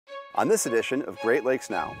On this edition of Great Lakes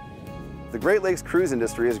Now, the Great Lakes cruise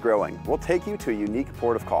industry is growing. We'll take you to a unique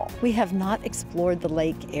port of call. We have not explored the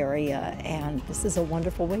lake area, and this is a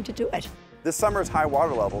wonderful way to do it. This summer's high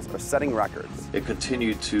water levels are setting records. It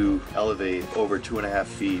continued to elevate over 2.5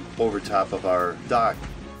 feet over top of our dock.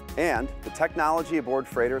 And the technology aboard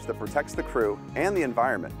freighters that protects the crew and the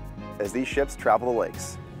environment as these ships travel the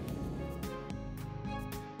lakes.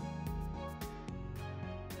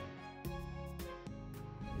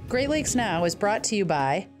 Great Lakes Now is brought to you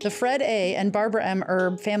by the Fred A. and Barbara M.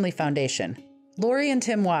 Erb Family Foundation, Laurie and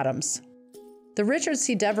Tim Wadhams, the Richard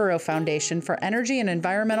C. Devereaux Foundation for Energy and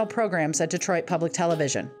Environmental Programs at Detroit Public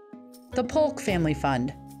Television, the Polk Family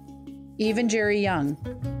Fund, Eve and Jerry Jung,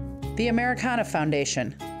 the Americana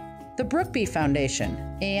Foundation, the Brookby Foundation,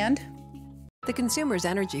 and the Consumers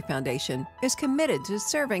Energy Foundation is committed to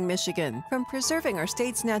serving Michigan, from preserving our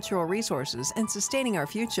state's natural resources and sustaining our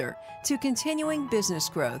future, to continuing business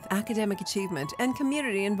growth, academic achievement, and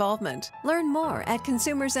community involvement. Learn more at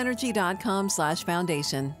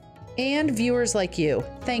consumersenergy.com/foundation. and viewers like you.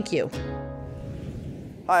 Thank you.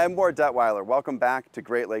 Hi, I'm Ward Detweiler. Welcome back to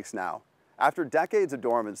Great Lakes Now. After decades of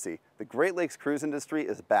dormancy, the Great Lakes cruise industry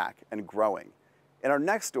is back and growing. In our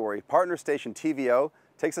next story, partner station TVO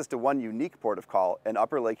takes us to one unique port of call in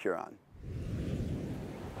Upper Lake Huron.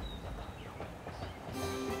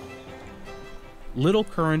 Little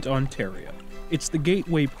Current, Ontario. It's the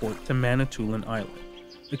gateway port to Manitoulin Island.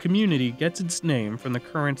 The community gets its name from the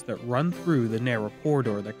currents that run through the narrow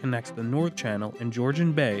corridor that connects the North Channel and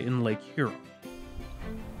Georgian Bay in Lake Huron.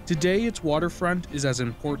 Today, its waterfront is as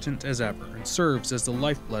important as ever and serves as the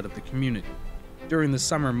lifeblood of the community. During the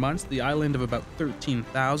summer months, the island of about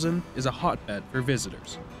 13,000 is a hotbed for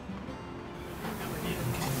visitors.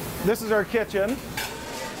 This is our kitchen.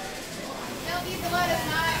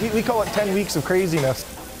 We call it 10 weeks of craziness.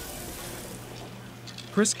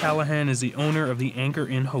 Chris Callahan is the owner of the Anchor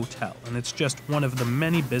Inn Hotel, and it's just one of the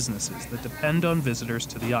many businesses that depend on visitors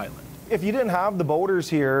to the island. If you didn't have the boaters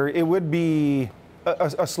here, it would be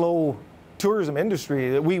a slow tourism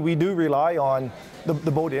industry. We do rely on the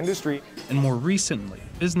boat industry. And more recently,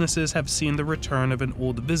 businesses have seen the return of an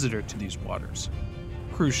old visitor to these waters: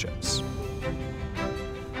 cruise ships.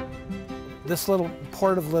 This little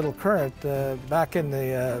port of Little Current, back in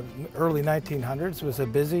the early 1900s, was a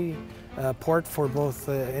busy port for both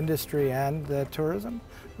industry and tourism.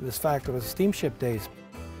 This fact, it was steamship days.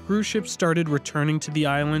 Cruise ships started returning to the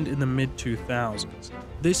island in the mid-2000s.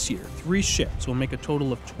 This year, 3 ships will make a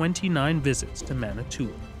total of 29 visits to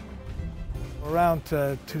Manitoulin. Around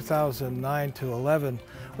 2009 to 11,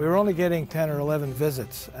 we were only getting 10 or 11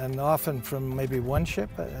 visits, and often from maybe one ship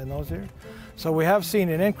in those years. So we have seen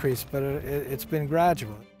an increase, but it's been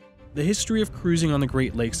gradual. The history of cruising on the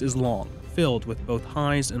Great Lakes is long, filled with both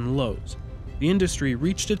highs and lows. The industry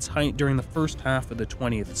reached its height during the first half of the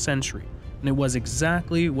 20th century, and it was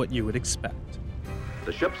exactly what you would expect.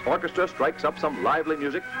 The ship's orchestra strikes up some lively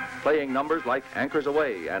music, playing numbers like Anchors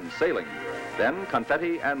Aweigh and Sailing. Then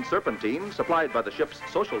confetti and serpentine, supplied by the ship's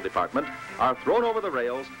social department, are thrown over the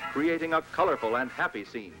rails, creating a colorful and happy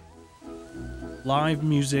scene. Live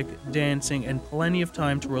music, dancing, and plenty of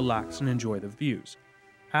time to relax and enjoy the views.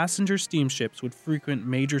 Passenger steamships would frequent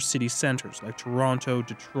major city centers like Toronto,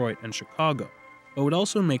 Detroit, and Chicago, but would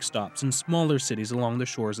also make stops in smaller cities along the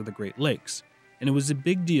shores of the Great Lakes, and it was a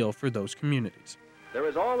big deal for those communities. There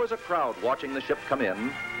is always a crowd watching the ship come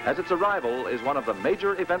in, as its arrival is one of the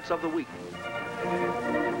major events of the week.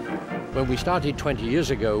 When we started 20 years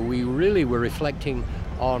ago, we really were reflecting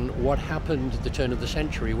on what happened at the turn of the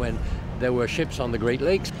century when there were ships on the Great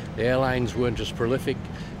Lakes. The airlines weren't as prolific,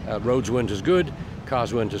 roads weren't as good,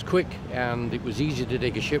 cars weren't as quick, and it was easy to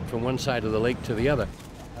take a ship from one side of the lake to the other.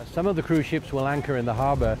 Some of the cruise ships will anchor in the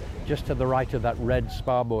harbor just to the right of that red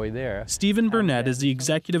spar buoy there. Stephen Burnett is the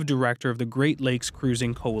executive director of the Great Lakes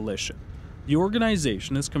Cruising Coalition. The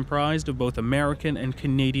organization is comprised of both American and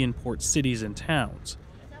Canadian port cities and towns.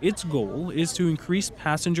 Its goal is to increase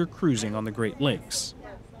passenger cruising on the Great Lakes.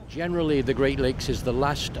 Generally, the Great Lakes is the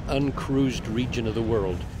last uncruised region of the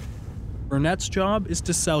world. Burnett's job is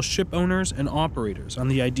to sell ship owners and operators on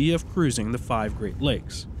the idea of cruising the 5 Great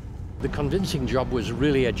Lakes. The convincing job was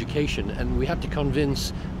really education, and we had to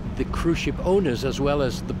convince the cruise ship owners as well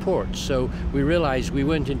as the ports. So we realized we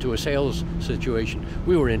went into a sales situation.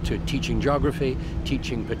 We were into teaching geography,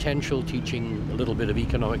 teaching potential, teaching a little bit of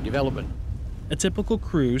economic development. A typical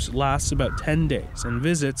cruise lasts about 10 days and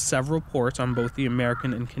visits several ports on both the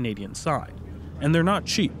American and Canadian side. And they're not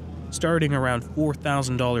cheap, starting around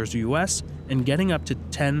 $4,000 US and getting up to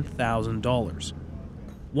 $10,000.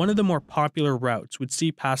 One of the more popular routes would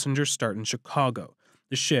see passengers start in Chicago,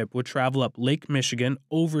 The ship would travel up Lake Michigan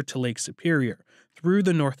over to Lake Superior, through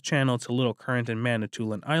the North Channel to Little Current and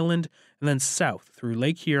Manitoulin Island, and then south through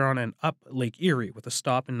Lake Huron and up Lake Erie with a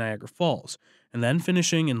stop in Niagara Falls, and then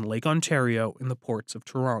finishing in Lake Ontario in the ports of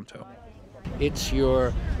Toronto. It's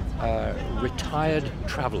your retired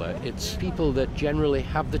traveler. It's people that generally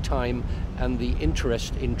have the time and the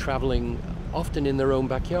interest in traveling, often in their own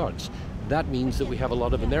backyards. That means that we have a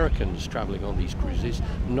lot of Americans traveling on these cruises.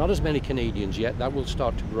 Not as many Canadians yet. That will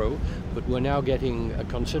start to grow, but we're now getting a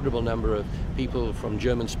considerable number of people from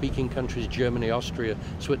German-speaking countries, Germany, Austria,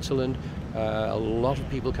 Switzerland, a lot of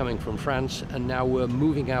people coming from France, and now we're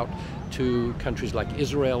moving out to countries like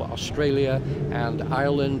Israel, Australia, and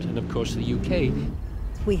Ireland, and of course the UK.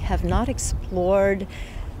 We have not explored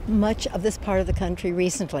much of this part of the country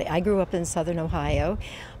recently. I grew up in southern Ohio.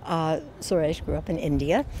 Suresh grew up in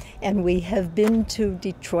India, and we have been to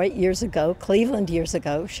Detroit years ago, Cleveland years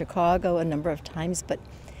ago, Chicago a number of times, but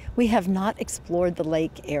we have not explored the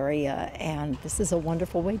lake area, and this is a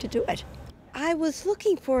wonderful way to do it. I was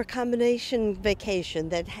looking for a combination vacation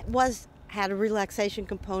that had a relaxation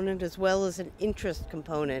component as well as an interest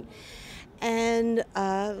component. And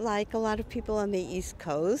like a lot of people on the East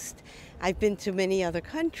Coast, I've been to many other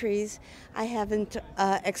countries. I haven't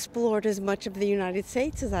explored as much of the United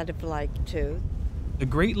States as I'd have liked to. The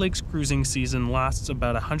Great Lakes cruising season lasts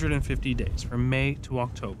about 150 days, from May to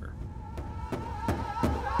October.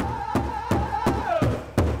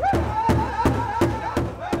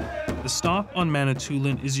 The stop on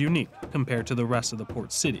Manitoulin is unique compared to the rest of the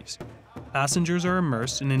port cities. Passengers are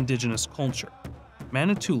immersed in Indigenous culture.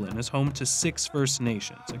 Manitoulin is home to 6 First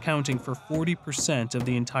Nations, accounting for 40% of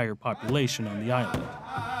the entire population on the island.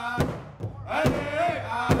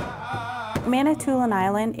 Manitoulin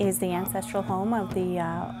Island is the ancestral home of the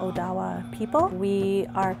Odawa people. We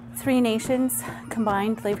are 3 nations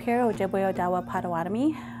combined live here, Ojibwe, Odawa,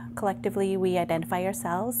 Potawatomi. Collectively, we identify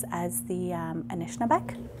ourselves as the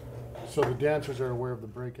Anishinaabeg. So the dancers are aware of the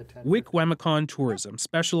break attendance. Wikwemicon Tourism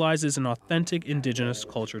specializes in authentic Indigenous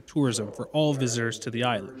culture tourism for all visitors to the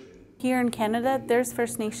island. Here in Canada, there's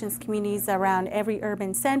First Nations communities around every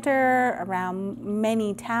urban center, around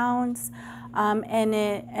many towns,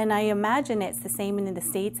 and I imagine it's the same in the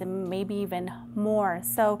States and maybe even more.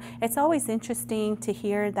 So it's always interesting to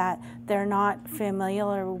hear that they're not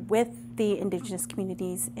familiar with the Indigenous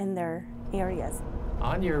communities in their areas.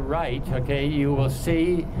 On your right, okay, you will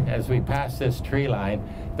see, as we pass this tree line,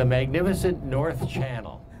 the magnificent North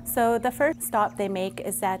Channel. So the first stop they make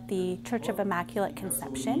is at the Church of Immaculate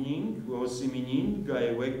Conception.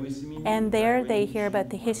 And there they hear about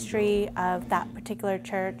the history of that particular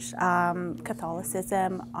church,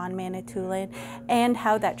 Catholicism on Manitoulin, and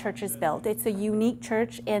how that church is built. It's a unique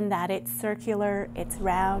church in that it's circular, it's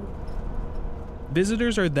round.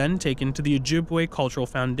 Visitors are then taken to the Ojibwe Cultural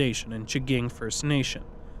Foundation in Chaging First Nation.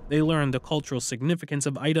 They learn the cultural significance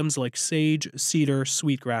of items like sage, cedar,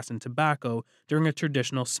 sweetgrass, and tobacco during a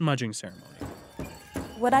traditional smudging ceremony.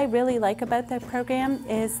 What I really like about the program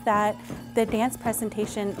is that the dance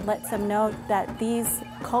presentation lets them know that these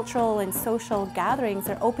cultural and social gatherings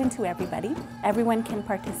are open to everybody. Everyone can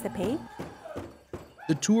participate.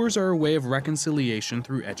 The tours are a way of reconciliation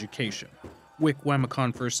through education.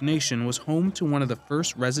 Wikwemicon First Nation was home to one of the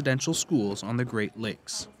first residential schools on the Great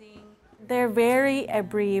Lakes. They're very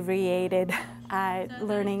abbreviated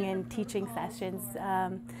learning and teaching sessions.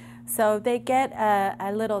 So they get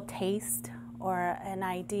a little taste or an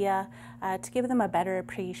idea to give them a better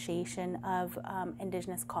appreciation of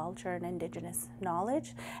Indigenous culture and Indigenous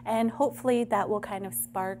knowledge. And hopefully that will kind of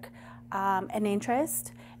spark an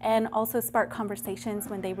interest and also spark conversations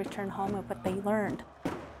when they return home of what they learned.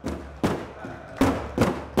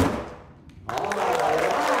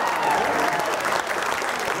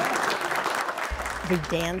 The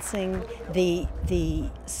dancing, the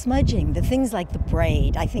smudging, the things like the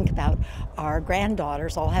braid. I think about our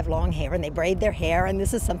granddaughters all have long hair and they braid their hair, and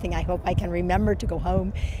this is something I hope I can remember to go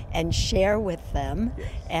home and share with them.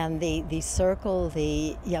 And the circle,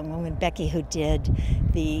 the young woman Becky who did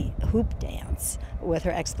the hoop dance with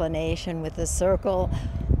her explanation with the circle.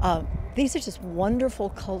 These are just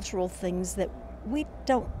wonderful cultural things that we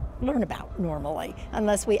don't learn about normally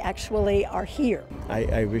unless we actually are here.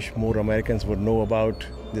 I wish more Americans would know about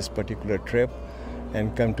this particular trip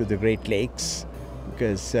and come to the Great Lakes,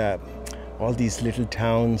 because all these little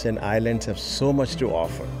towns and islands have so much to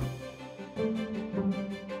offer.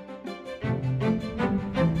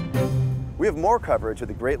 We have more coverage of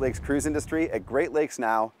the Great Lakes cruise industry at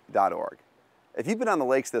greatlakesnow.org. If you've been on the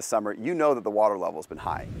lakes this summer, you know that the water level's been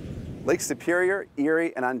high. Lake Superior,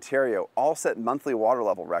 Erie, and Ontario all set monthly water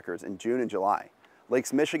level records in June and July.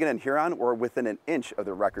 Lakes Michigan and Huron were within an inch of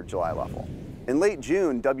the record July level. In late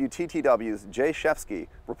June, WTTW's Jay Shefsky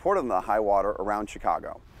reported on the high water around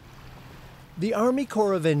Chicago. The Army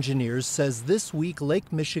Corps of Engineers says this week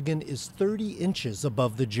Lake Michigan is 30 inches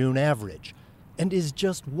above the June average and is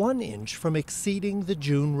just 1 inch from exceeding the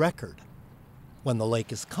June record. When the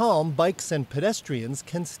lake is calm, bikes and pedestrians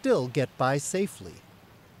can still get by safely.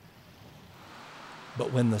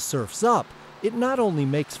 But when the surf's up, it not only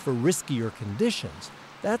makes for riskier conditions,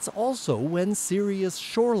 that's also when serious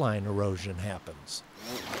shoreline erosion happens.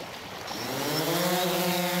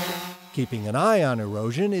 Keeping an eye on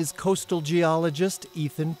erosion is coastal geologist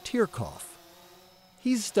Ethan Tierkoff.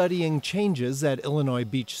 He's studying changes at Illinois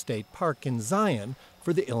Beach State Park in Zion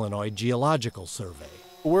for the Illinois Geological Survey.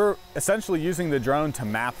 We're essentially using the drone to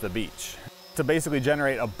map the beach, to basically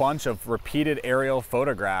generate a bunch of repeated aerial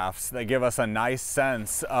photographs that give us a nice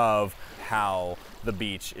sense of how the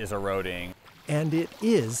beach is eroding. And it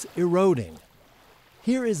is eroding.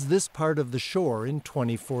 Here is this part of the shore in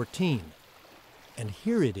 2014. And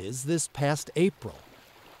here it is this past April,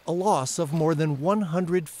 a loss of more than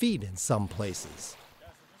 100 feet in some places.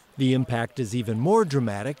 The impact is even more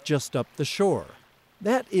dramatic just up the shore.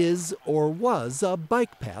 That is, or was, a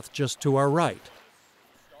bike path just to our right.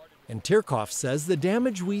 And Tierkoff says the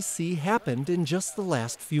damage we see happened in just the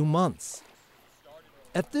last few months.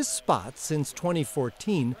 At this spot, since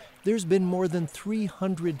 2014, there's been more than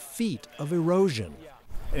 300 feet of erosion.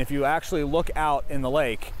 And if you actually look out in the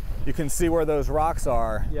lake, you can see where those rocks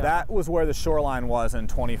are. Yeah. That was where the shoreline was in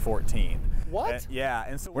 2014. What? Yeah,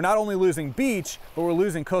 and so we're not only losing beach, but we're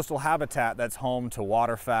losing coastal habitat that's home to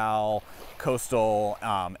waterfowl, coastal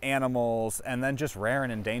animals, and then just rare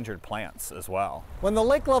and endangered plants as well. When the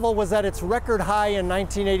lake level was at its record high in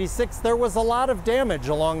 1986, there was a lot of damage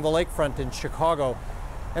along the lakefront in Chicago,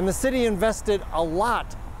 and the city invested a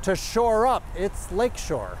lot to shore up its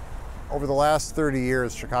lakeshore. Over the last 30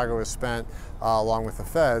 years, Chicago has spent, along with the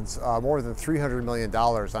feds, more than $300 million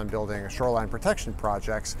on building shoreline protection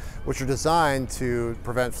projects, which are designed to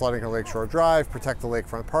prevent flooding on Lakeshore Drive, protect the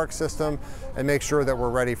lakefront park system, and make sure that we're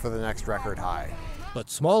ready for the next record high. But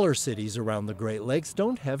smaller cities around the Great Lakes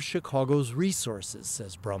don't have Chicago's resources,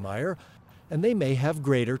 says Brummeyer, and they may have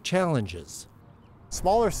greater challenges.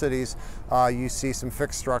 Smaller cities, you see some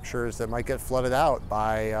fixed structures that might get flooded out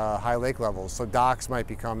by high lake levels. So docks might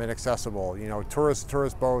become inaccessible. You know, tourist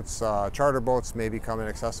boats, charter boats may become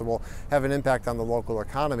inaccessible, have an impact on the local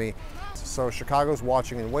economy. So Chicago's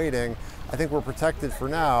watching and waiting. I think we're protected for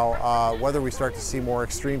now. Whether we start to see more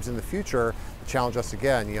extremes in the future challenge us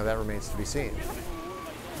again, you know, that remains to be seen.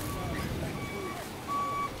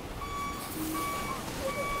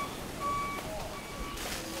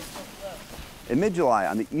 In mid-July,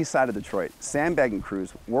 on the east side of Detroit, sandbagging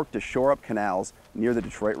crews worked to shore up canals near the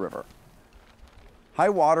Detroit River. High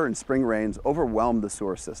water and spring rains overwhelmed the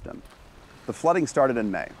sewer system. The flooding started in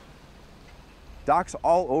May. Docks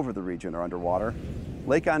all over the region are underwater.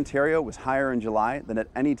 Lake Ontario was higher in July than at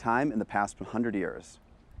any time in the past 100 years.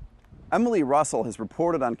 Emily Russell has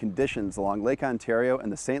reported on conditions along Lake Ontario and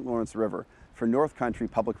the St. Lawrence River for North Country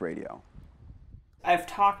Public Radio. I've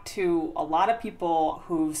talked to a lot of people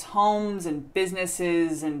whose homes and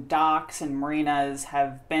businesses and docks and marinas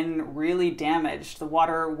have been really damaged. The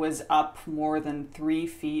water was up more than 3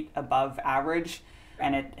 feet above average,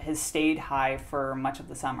 and it has stayed high for much of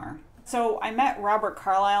the summer. So I met Robert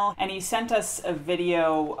Carlisle, and he sent us a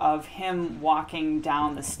video of him walking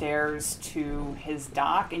down the stairs to his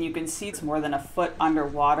dock, and you can see it's more than a foot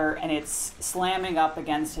underwater, and it's slamming up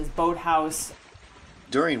against his boathouse.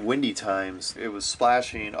 During windy times, it was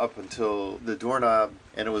splashing up until the doorknob,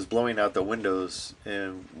 and it was blowing out the windows,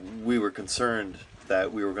 and we were concerned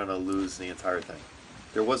that we were going to lose the entire thing.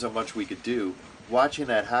 There wasn't much we could do. Watching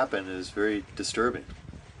that happen is very disturbing.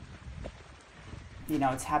 You know,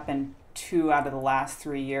 it's happened 2 out of the last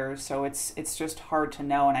 3 years, so it's just hard to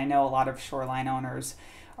know, and I know a lot of shoreline owners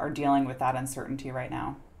are dealing with that uncertainty right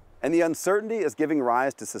now. And the uncertainty is giving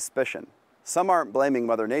rise to suspicion. Some aren't blaming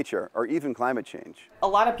Mother Nature or even climate change. A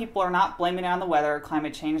lot of people are not blaming it on the weather or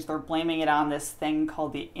climate change. They're blaming it on this thing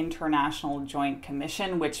called the International Joint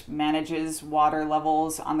Commission, which manages water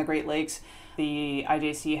levels on the Great Lakes. The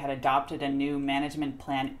IJC had adopted a new management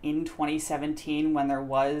plan in 2017 when there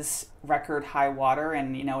was record high water,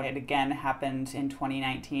 and you know, it again happened in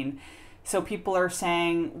 2019. So people are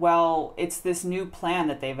saying, well, it's this new plan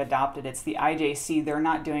that they've adopted. It's the IJC. They're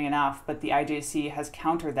not doing enough, but the IJC has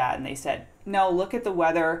countered that, and they said, no, look at the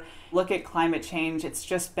weather, look at climate change. It's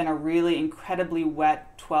just been a really incredibly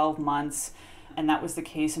wet 12 months, and that was the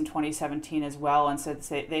case in 2017 as well. And so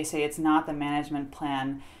they say it's not the management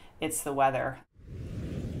plan, it's the weather.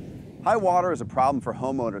 High water is a problem for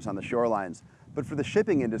homeowners on the shorelines, but for the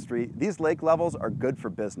shipping industry, these lake levels are good for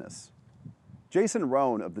business. Jason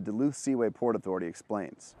Rohn of the Duluth Seaway Port Authority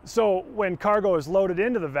explains. So when cargo is loaded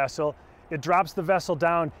into the vessel, it drops the vessel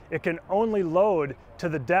down. It can only load to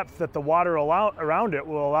the depth that the water around it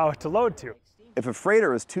will allow it to load to. If a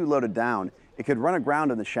freighter is too loaded down, it could run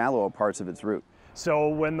aground in the shallower parts of its route. So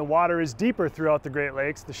when the water is deeper throughout the Great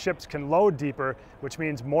Lakes, the ships can load deeper, which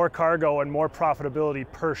means more cargo and more profitability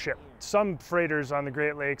per ship. Some freighters on the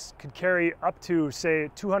Great Lakes could carry up to, say,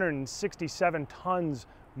 267 tons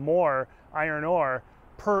more iron ore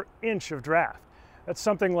per inch of draft. That's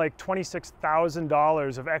something like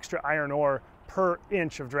 $26,000 of extra iron ore per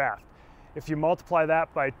inch of draft. If you multiply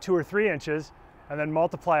that by 2 or 3 inches, and then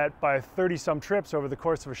multiply it by 30-some trips over the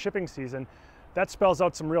course of a shipping season, that spells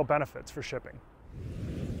out some real benefits for shipping.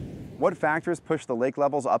 What factors push the lake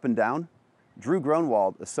levels up and down? Drew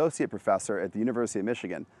Gronwald, associate professor at the University of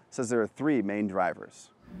Michigan, says there are 3 main drivers.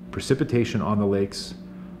 Precipitation on the lakes,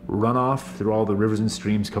 runoff through all the rivers and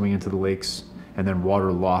streams coming into the lakes, and then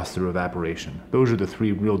water loss through evaporation. Those are the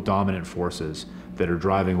 3 real dominant forces that are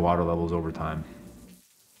driving water levels over time.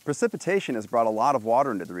 Precipitation has brought a lot of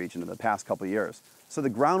water into the region in the past couple years, so the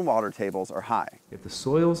groundwater tables are high. If the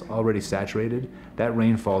soil's already saturated, that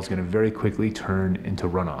rainfall is going to very quickly turn into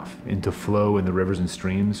runoff, into flow in the rivers and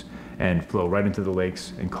streams, and flow right into the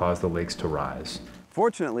lakes and cause the lakes to rise.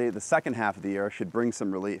 Fortunately, the second half of the year should bring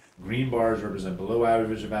some relief. Green bars represent below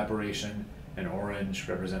average evaporation, and orange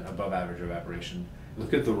represent above average evaporation.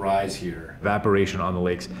 Look at the rise here. Evaporation on the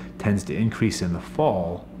lakes tends to increase in the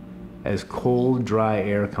fall. As cold, dry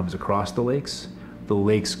air comes across the lakes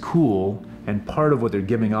cool, and part of what they're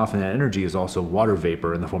giving off in that energy is also water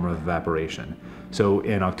vapor in the form of evaporation. So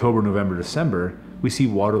in October, November, December, we see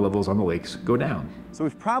water levels on the lakes go down. So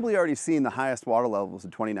we've probably already seen the highest water levels in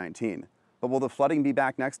 2019, but will the flooding be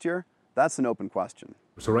back next year? That's an open question.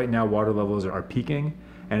 So right now, water levels are peaking,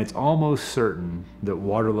 and it's almost certain that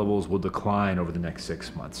water levels will decline over the next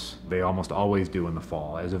 6 months. They almost always do in the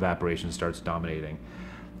fall as evaporation starts dominating.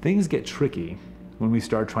 Things get tricky when we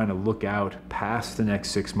start trying to look out past the next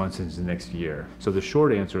 6 months into the next year. So the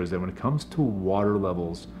short answer is that when it comes to water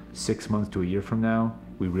levels 6 months to a year from now,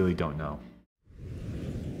 we really don't know.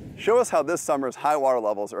 Show us how this summer's high water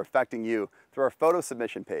levels are affecting you through our photo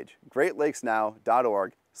submission page,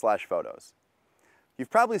 greatlakesnow.org/photos. You've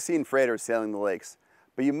probably seen freighters sailing the lakes,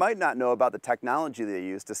 but you might not know about the technology they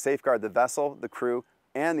use to safeguard the vessel, the crew,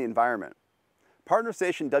 and the environment. Partner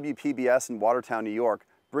station WPBS in Watertown, New York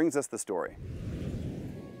brings us the story.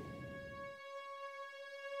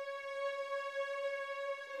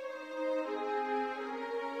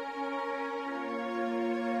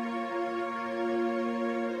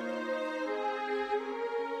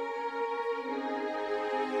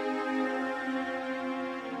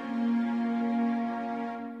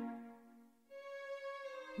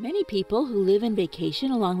 Many people who live and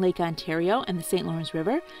vacation along Lake Ontario and the St. Lawrence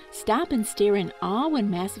River stop and stare in awe when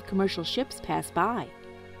massive commercial ships pass by.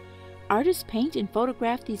 Artists paint and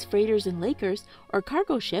photograph these freighters and lakers, or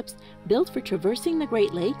cargo ships, built for traversing the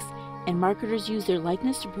Great Lakes, and marketers use their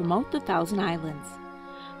likeness to promote the Thousand Islands.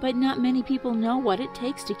 But not many people know what it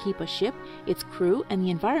takes to keep a ship, its crew, and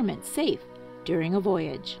the environment safe during a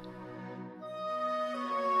voyage.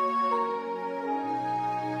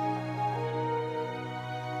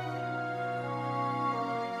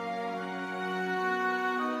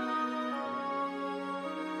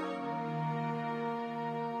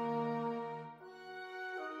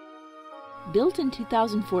 Built in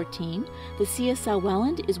 2014, the CSL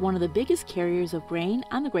Welland is one of the biggest carriers of grain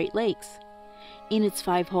on the Great Lakes. In its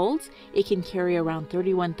 5 holds, it can carry around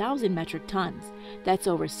 31,000 metric tons. That's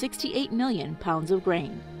over 68 million pounds of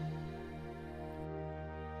grain.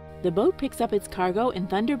 The boat picks up its cargo in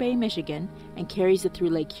Thunder Bay, Michigan, and carries it through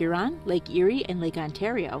Lake Huron, Lake Erie, and Lake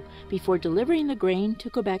Ontario before delivering the grain to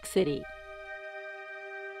Quebec City.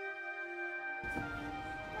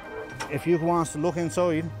 If you want to look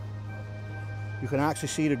inside, you can actually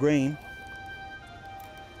see the grain.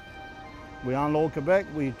 We unload Quebec,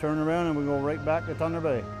 we turn around and we go right back to Thunder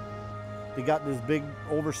Bay. They got these big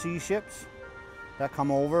overseas ships that come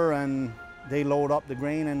over and they load up the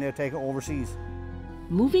grain and they take it overseas.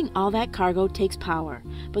 Moving all that cargo takes power,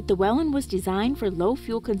 but the Welland was designed for low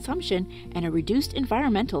fuel consumption and a reduced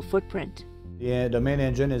environmental footprint. Yeah, the main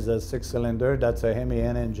engine is a 6-cylinder, that's a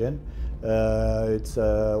Hemi-N engine. It's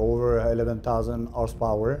over 11,000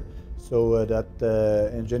 horsepower. So that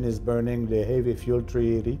engine is burning the heavy fuel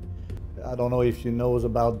 380. I don't know if you know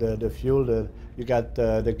about the fuel. You got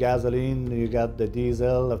the gasoline, you got the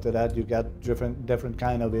diesel. After that, you got different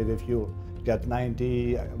kind of heavy fuel. You got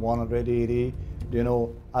 90, 180. You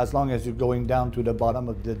know, as long as you're going down to the bottom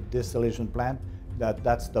of the distillation plant,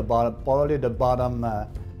 that's the bottom, probably the bottom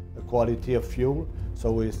quality of fuel.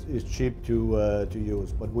 So it's cheap to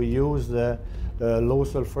use. But we use the low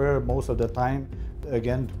sulfur most of the time,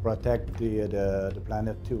 again, to protect the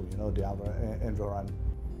planet too, you know, the environment.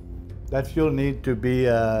 That fuel need to be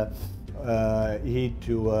heat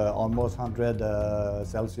to almost 100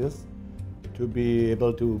 Celsius to be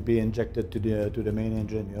able to be injected to the main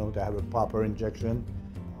engine, you know, to have a proper injection.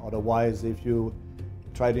 Otherwise, if you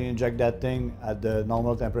try to inject that thing at the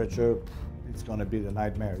normal temperature, it's going to be the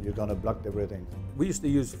nightmare. You're going to block everything. We used to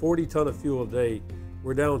use 40 ton of fuel a day.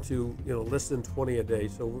 We're down to, you know, less than 20 a day.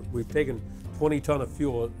 So we've taken 20 ton of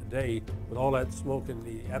fuel a day with all that smoke in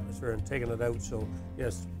the atmosphere and taken it out. So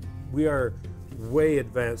yes, we are way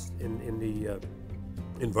advanced in the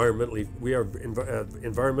environmentally. We are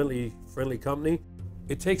environmentally friendly company.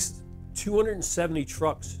 It takes 270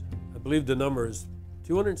 trucks. I believe the number is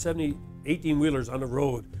 270 18-wheelers on the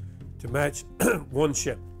road to match one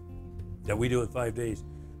ship that we do in 5 days.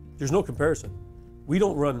 There's no comparison. We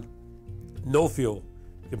don't run no fuel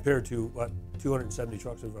compared to what 270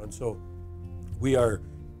 trucks have run. So we are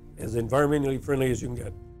as environmentally friendly as you can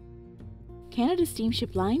get. Canada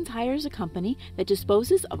Steamship Lines hires a company that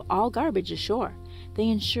disposes of all garbage ashore. They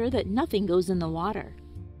ensure that nothing goes in the water.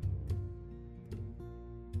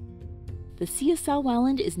 The CSL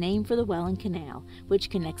Welland is named for the Welland Canal, which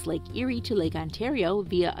connects Lake Erie to Lake Ontario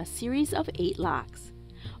via a series of 8 locks.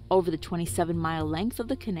 Over the 27-mile length of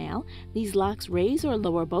the canal, these locks raise or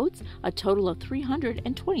lower boats a total of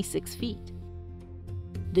 326 feet.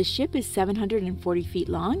 The ship is 740 feet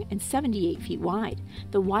long and 78 feet wide,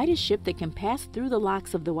 the widest ship that can pass through the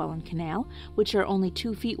locks of the Welland Canal, which are only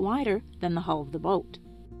 2 feet wider than the hull of the boat.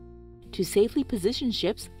 To safely position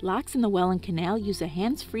ships, locks in the Welland Canal use a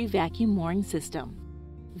hands-free vacuum mooring system.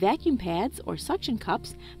 Vacuum pads, or suction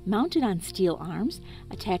cups, mounted on steel arms,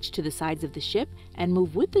 attach to the sides of the ship and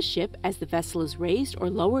move with the ship as the vessel is raised or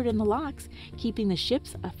lowered in the locks, keeping the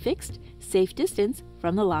ships a fixed, safe distance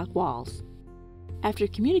from the lock walls. After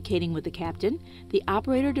communicating with the captain, the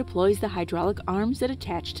operator deploys the hydraulic arms that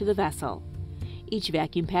attach to the vessel. Each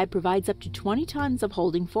vacuum pad provides up to 20 tons of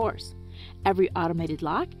holding force. Every automated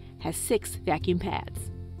lock has 6 vacuum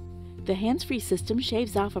pads. The hands-free system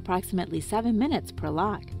shaves off approximately 7 minutes per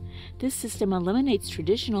lock. This system eliminates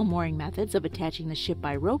traditional mooring methods of attaching the ship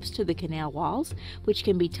by ropes to the canal walls, which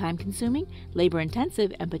can be time-consuming,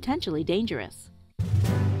 labor-intensive, and potentially dangerous.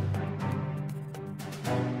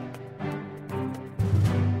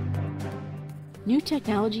 New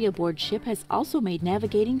technology aboard ship has also made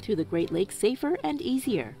navigating through the Great Lakes safer and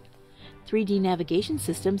easier. 3D navigation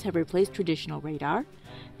systems have replaced traditional radar.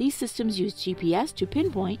 These systems use GPS to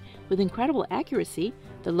pinpoint, with incredible accuracy,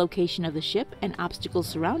 the location of the ship and obstacles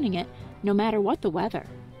surrounding it, no matter what the weather.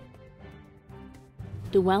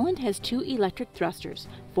 The Welland has 2 electric thrusters,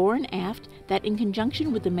 fore and aft, that in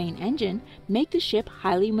conjunction with the main engine, make the ship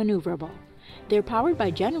highly maneuverable. They're powered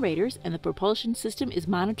by generators, and the propulsion system is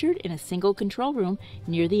monitored in a single control room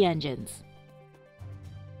near the engines.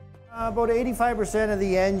 About 85% of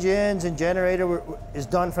the engines and generator is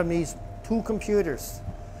done from these 2 computers,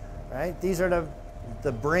 right? These are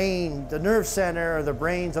the brain, the nerve center, or the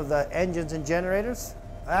brains of the engines and generators.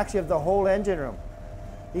 Actually, of the whole engine room.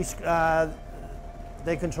 These,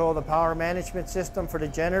 they control the power management system for the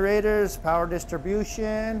generators, power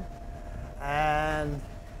distribution, and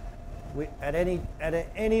at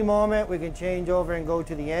any moment we can change over and go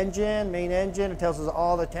to the engine, main engine. It tells us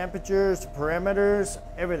all the temperatures, perimeters,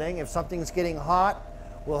 everything. If something's getting hot,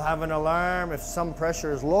 we'll have an alarm. If some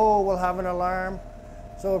pressure is low, we'll have an alarm.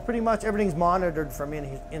 So pretty much everything's monitored from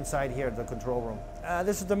inside here, the control room.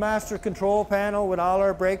 This is the master control panel with all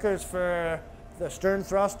our breakers for the stern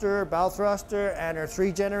thruster, bow thruster, and our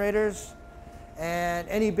 3 generators. And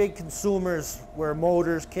any big consumers where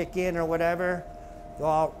motors kick in or whatever,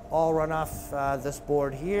 all run off this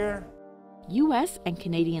board here. U.S. and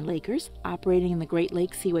Canadian Lakers operating in the Great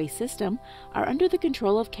Lakes Seaway System are under the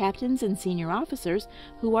control of captains and senior officers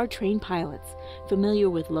who are trained pilots, familiar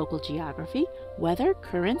with local geography, weather,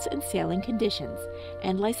 currents, and sailing conditions,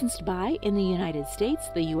 and licensed by, in the United States,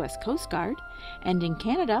 the U.S. Coast Guard, and in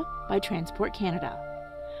Canada by Transport Canada.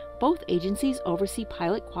 Both agencies oversee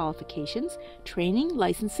pilot qualifications, training,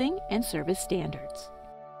 licensing, and service standards.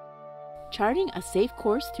 Charting a safe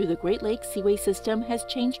course through the Great Lakes Seaway System has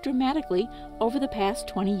changed dramatically over the past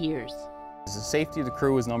 20 years. The safety of the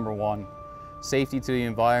crew is number 1, safety to the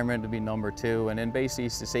environment would be number 2, and then basically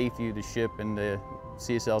it's the safety of the ship and the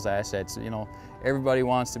CSL's assets. You know, everybody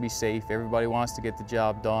wants to be safe, everybody wants to get the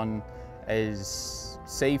job done as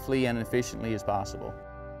safely and efficiently as possible.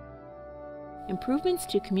 Improvements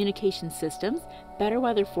to communication systems, better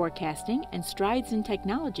weather forecasting, and strides in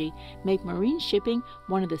technology make marine shipping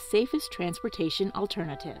one of the safest transportation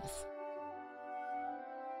alternatives.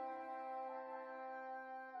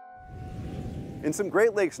 In some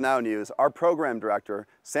Great Lakes Now news, our program director,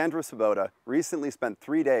 Sandra Svoboda, recently spent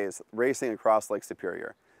 3 days racing across Lake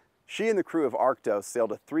Superior. She and the crew of Arctos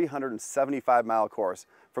sailed a 375-mile course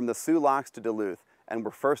from the Soo Locks to Duluth and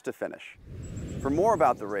were first to finish. For more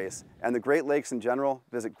about the race and the Great Lakes in general,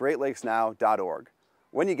 visit greatlakesnow.org.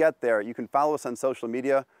 When you get there, you can follow us on social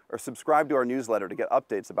media or subscribe to our newsletter to get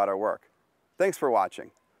updates about our work. Thanks for watching.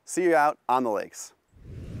 See you out on the lakes.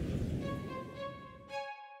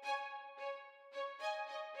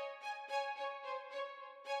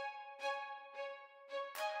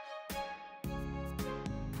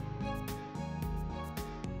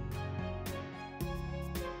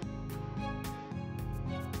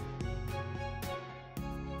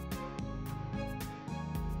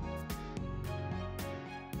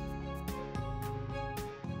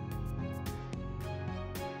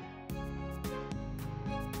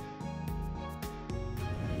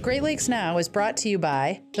 Great Lakes Now is brought to you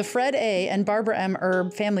by the Fred A. and Barbara M.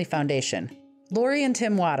 Erb Family Foundation, Laurie and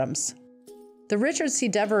Tim Wadhams, the Richard C.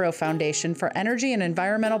 Devereaux Foundation for Energy and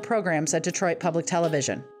Environmental Programs at Detroit Public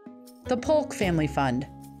Television, the Polk Family Fund,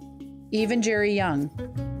 Eve and Jerry Jung,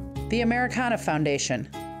 the Americana Foundation,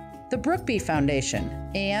 the Brookby Foundation,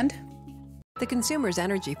 and the Consumers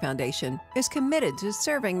Energy Foundation is committed to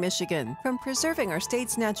serving Michigan, from preserving our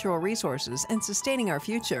state's natural resources and sustaining our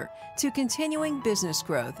future, to continuing business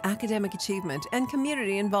growth, academic achievement, and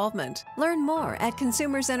community involvement. Learn more at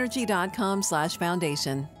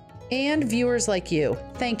consumersenergy.com/foundation. And viewers like you,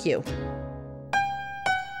 thank you.